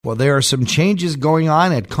Well, there are some changes going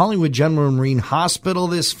on at Collingwood General Marine Hospital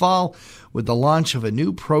this fall with the launch of a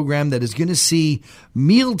new program that is going to see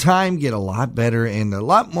mealtime get a lot better and a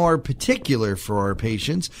lot more particular for our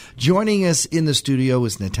patients. Joining us in the studio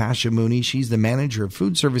is Natasha Mooney. She's the manager of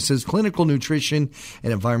food services, clinical nutrition,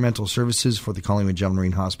 and environmental services for the Collingwood General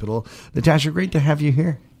Marine Hospital. Natasha, great to have you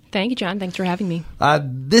here. Thank you, John. Thanks for having me.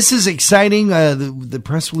 This is exciting. The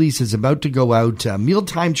press release is about to go out.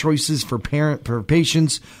 Mealtime choices for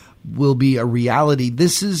patients will be a reality.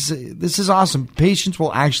 This is awesome. Patients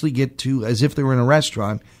will actually get to, as if they were in a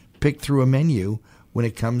restaurant, pick through a menu when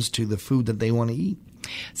it comes to the food that they want to eat.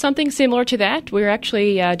 Something similar to that. We're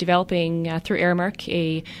actually developing through Aramark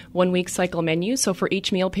a 1-week cycle menu. So for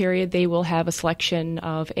each meal period, they will have a selection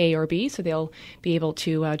of A or B. So they'll be able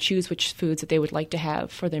to choose which foods that they would like to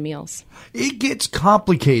have for their meals. It gets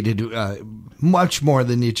complicated much more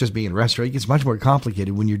than it just being a restaurant. It gets much more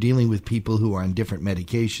complicated when you're dealing with people who are on different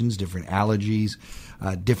medications, different allergies,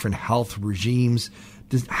 different health regimes.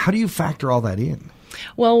 How do you factor all that in?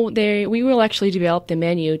 Well, we will actually develop the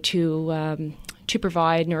menu to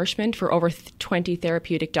provide nourishment for over 20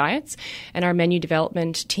 therapeutic diets. And our menu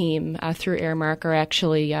development team through Aramark are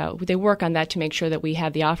actually, they work on that to make sure that we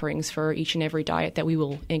have the offerings for each and every diet that we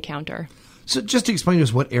will encounter. So just explain to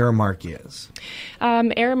us what Aramark is.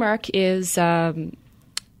 Aramark is...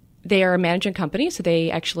 They are a management company, so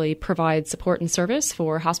they actually provide support and service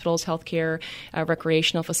for hospitals, healthcare,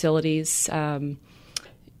 recreational facilities,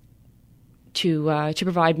 to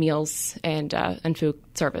provide meals and food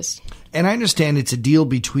service. And I understand it's a deal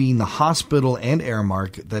between the hospital and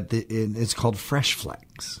Aramark that it's called FreshFlex.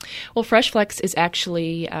 Well, FreshFlex is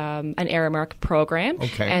actually an Aramark program,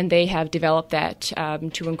 and they have developed that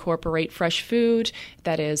to incorporate fresh food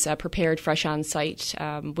that is prepared fresh on site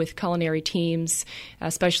with culinary teams,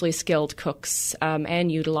 especially skilled cooks,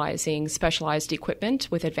 and utilizing specialized equipment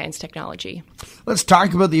with advanced technology. Let's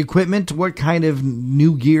talk about the equipment. What kind of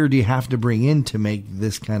new gear do you have to bring in to make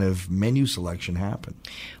this kind of menu selection happen?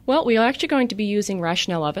 Well, we are actually going to be using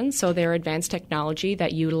Rationale ovens, so they're advanced technology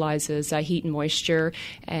that utilizes heat and moisture,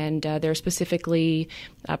 and they're specifically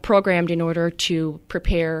programmed in order to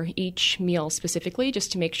prepare each meal specifically,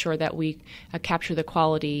 just to make sure that we capture the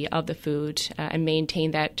quality of the food and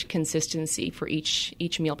maintain that consistency for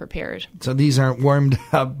each meal prepared. So these aren't warmed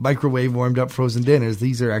up, microwave warmed up frozen dinners.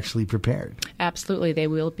 These are actually prepared. Absolutely. They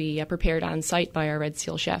will be prepared on site by our Red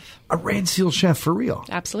Seal chef. A Red Seal chef for real?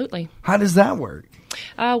 Absolutely. How does that work?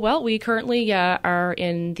 Well, we currently are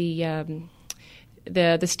in the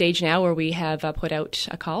stage now where we have put out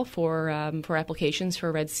a call for applications for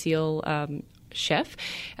Red Seal chef,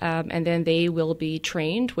 and then they will be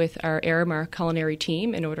trained with our Aramark culinary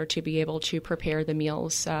team in order to be able to prepare the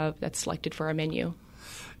meals that's selected for our menu.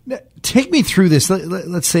 Now, take me through this.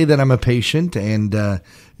 Let's say that I'm a patient, and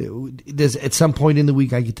does at some point in the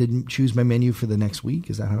week I get to choose my menu for the next week?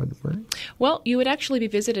 Is that how it works? Well, you would actually be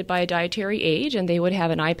visited by a dietary aide, and they would have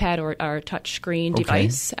an iPad or a touch screen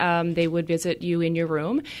device. They would visit you in your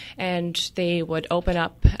room, and they would open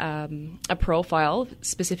up a profile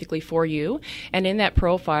specifically for you. And in that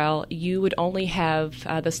profile, you would only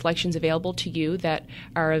have the selections available to you that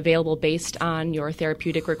are available based on your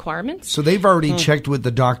therapeutic requirements. So they've already checked with the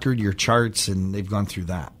doctor your charts, and they've gone through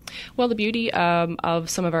that. Well, the beauty of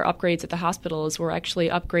some of our upgrades at the hospital is we're actually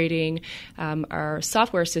upgrading our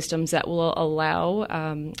software systems that will allow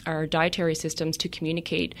our dietary systems to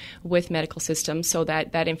communicate with medical systems so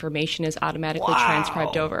that that information is automatically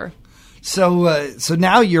transcribed over. So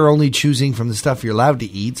now you're only choosing from the stuff you're allowed to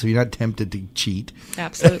eat, so you're not tempted to cheat.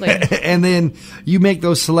 Absolutely. And then you make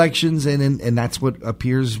those selections, and that's what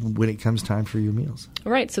appears when it comes time for your meals.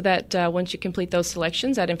 Right, so that once you complete those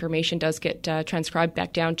selections, that information does get transcribed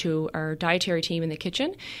back down to our dietary team in the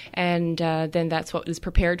kitchen, and then that's what is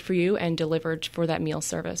prepared for you and delivered for that meal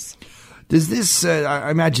service. Does this,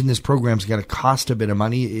 I imagine this program's got to cost a bit of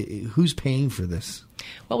money. Who's paying for this?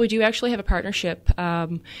 Well, we do actually have a partnership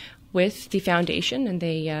with the foundation, and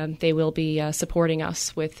they will be supporting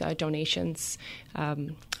us with donations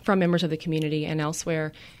from members of the community and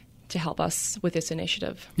elsewhere to help us with this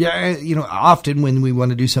initiative. Yeah, often when we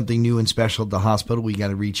want to do something new and special at the hospital, we got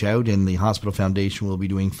to reach out, and the Hospital Foundation will be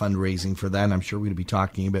doing fundraising for that. And I'm sure we're going to be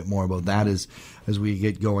talking a bit more about that as we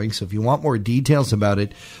get going. So if you want more details about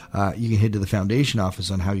it, you can head to the foundation office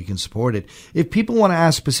on how you can support it. If people want to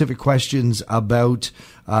ask specific questions about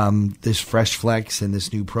this FreshFlex and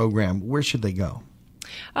this new program, where should they go?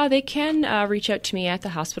 They can reach out to me at the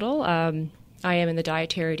hospital. I am in the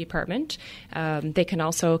dietary department. They can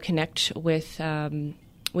also connect with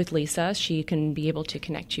Lisa. She can be able to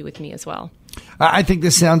connect you with me as well. I think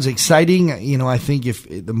this sounds exciting. I think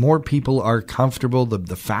if the more people are comfortable,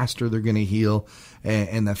 the faster they're going to heal.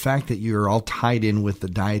 And the fact that you're all tied in with the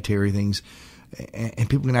dietary things, and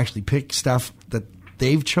people can actually pick stuff that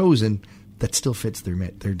they've chosen that still fits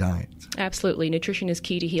their diet. Absolutely. Nutrition is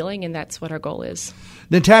key to healing, and that's what our goal is.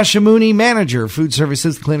 Natasha Mooney, Manager, Food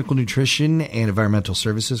Services, Clinical Nutrition, and Environmental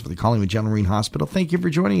Services for the Collingwood General Marine Hospital. Thank you for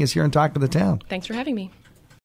joining us here on Talk of the Town. Thanks for having me.